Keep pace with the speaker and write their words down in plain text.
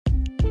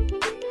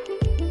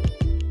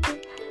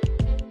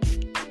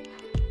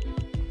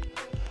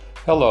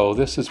Hello,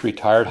 this is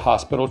retired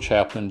hospital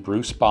chaplain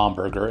Bruce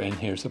Baumberger, and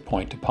here's a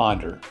point to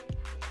ponder.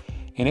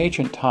 In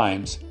ancient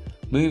times,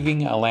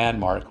 moving a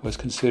landmark was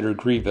considered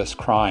grievous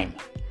crime.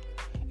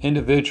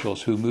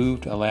 Individuals who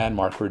moved a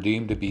landmark were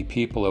deemed to be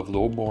people of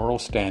low moral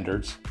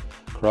standards,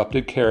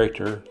 corrupted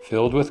character,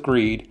 filled with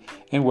greed,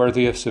 and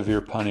worthy of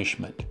severe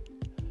punishment.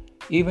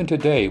 Even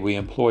today, we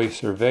employ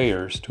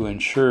surveyors to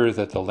ensure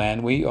that the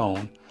land we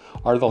own,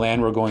 or the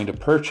land we're going to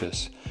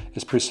purchase,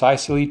 is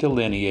precisely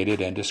delineated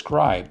and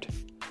described.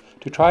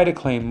 To try to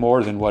claim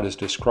more than what is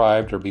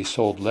described or be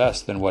sold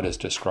less than what is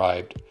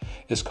described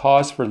is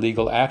cause for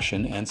legal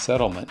action and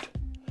settlement.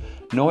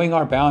 Knowing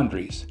our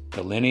boundaries,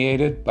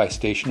 delineated by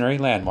stationary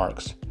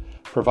landmarks,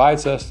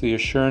 provides us the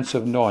assurance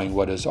of knowing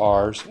what is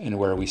ours and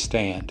where we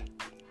stand.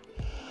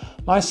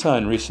 My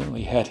son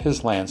recently had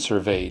his land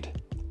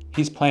surveyed.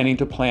 He's planning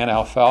to plant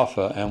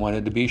alfalfa and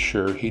wanted to be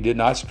sure he did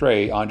not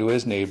stray onto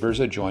his neighbor's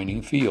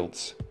adjoining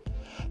fields.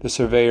 The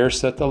surveyor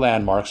set the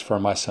landmarks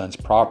for my son's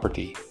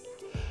property.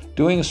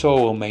 Doing so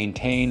will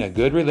maintain a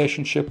good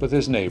relationship with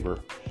his neighbor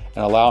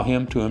and allow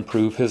him to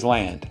improve his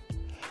land.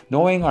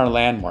 Knowing our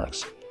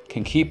landmarks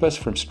can keep us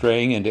from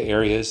straying into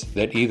areas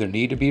that either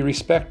need to be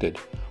respected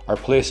or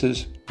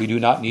places we do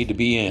not need to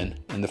be in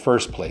the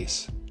first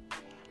place.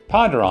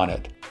 Ponder on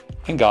it,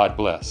 and God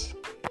bless.